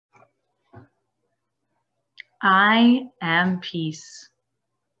I Am Peace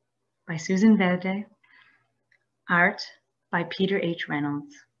by Susan Verde. Art by Peter H.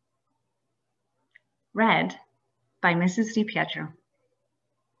 Reynolds. Read by Mrs. DiPietro.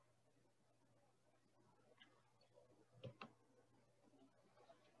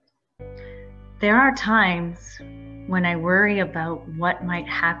 There are times when I worry about what might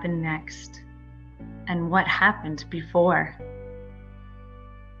happen next and what happened before.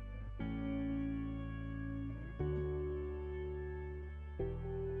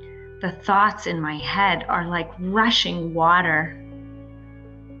 The thoughts in my head are like rushing water,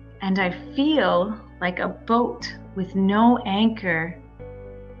 and I feel like a boat with no anchor.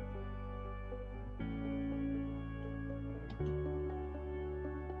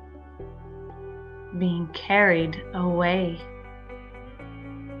 Being carried away.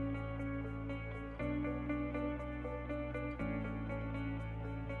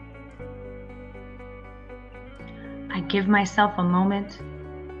 I give myself a moment.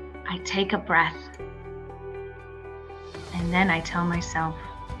 I take a breath, and then I tell myself,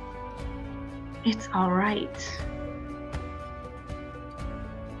 it's all right.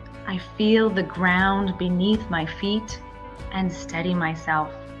 I feel the ground beneath my feet and steady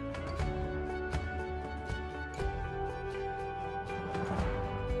myself.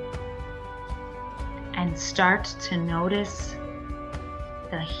 And start to notice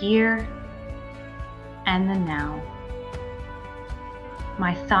the here and the now.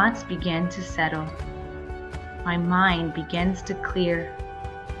 My thoughts begin to settle. My mind begins to clear.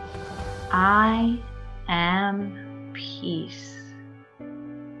 I am peace.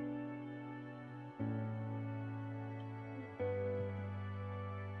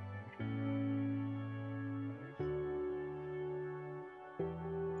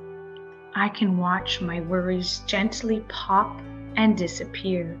 I can watch my worries gently pop and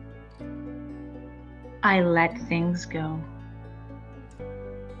disappear. I let things go.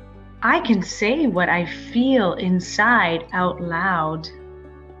 I can say what I feel inside out loud.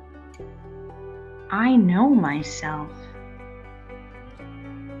 I know myself.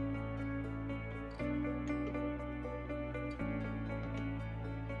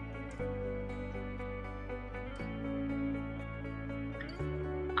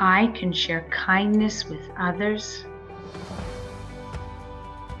 I can share kindness with others.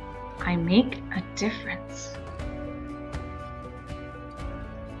 I make a difference.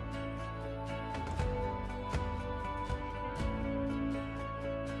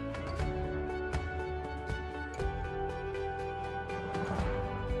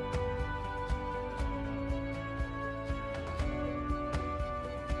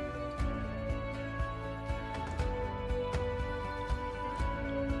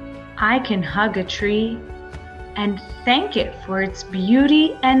 I can hug a tree and thank it for its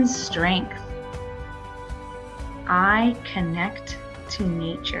beauty and strength. I connect to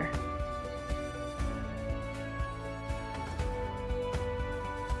nature.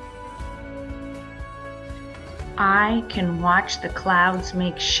 I can watch the clouds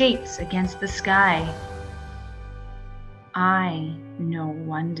make shapes against the sky. I know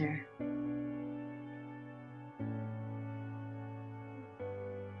wonder.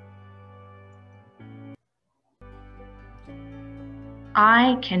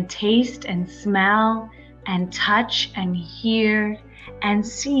 I can taste and smell and touch and hear and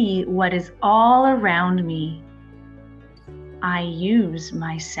see what is all around me. I use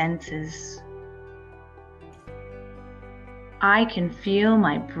my senses. I can feel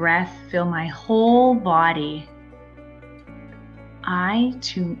my breath fill my whole body. I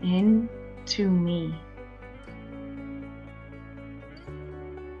tune in to me.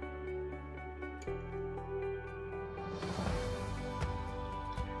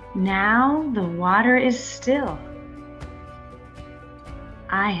 Now the water is still.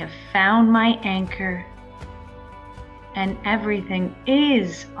 I have found my anchor, and everything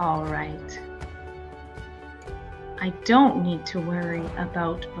is all right. I don't need to worry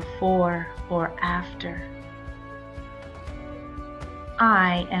about before or after.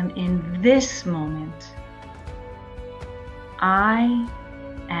 I am in this moment. I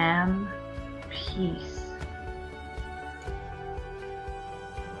am peace.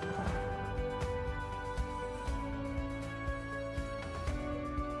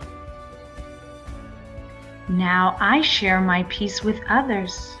 Now I share my peace with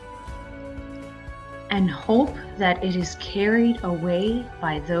others and hope that it is carried away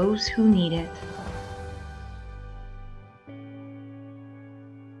by those who need it.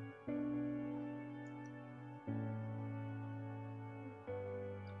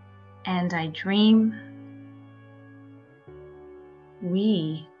 And I dream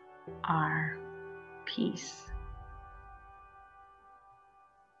we are peace.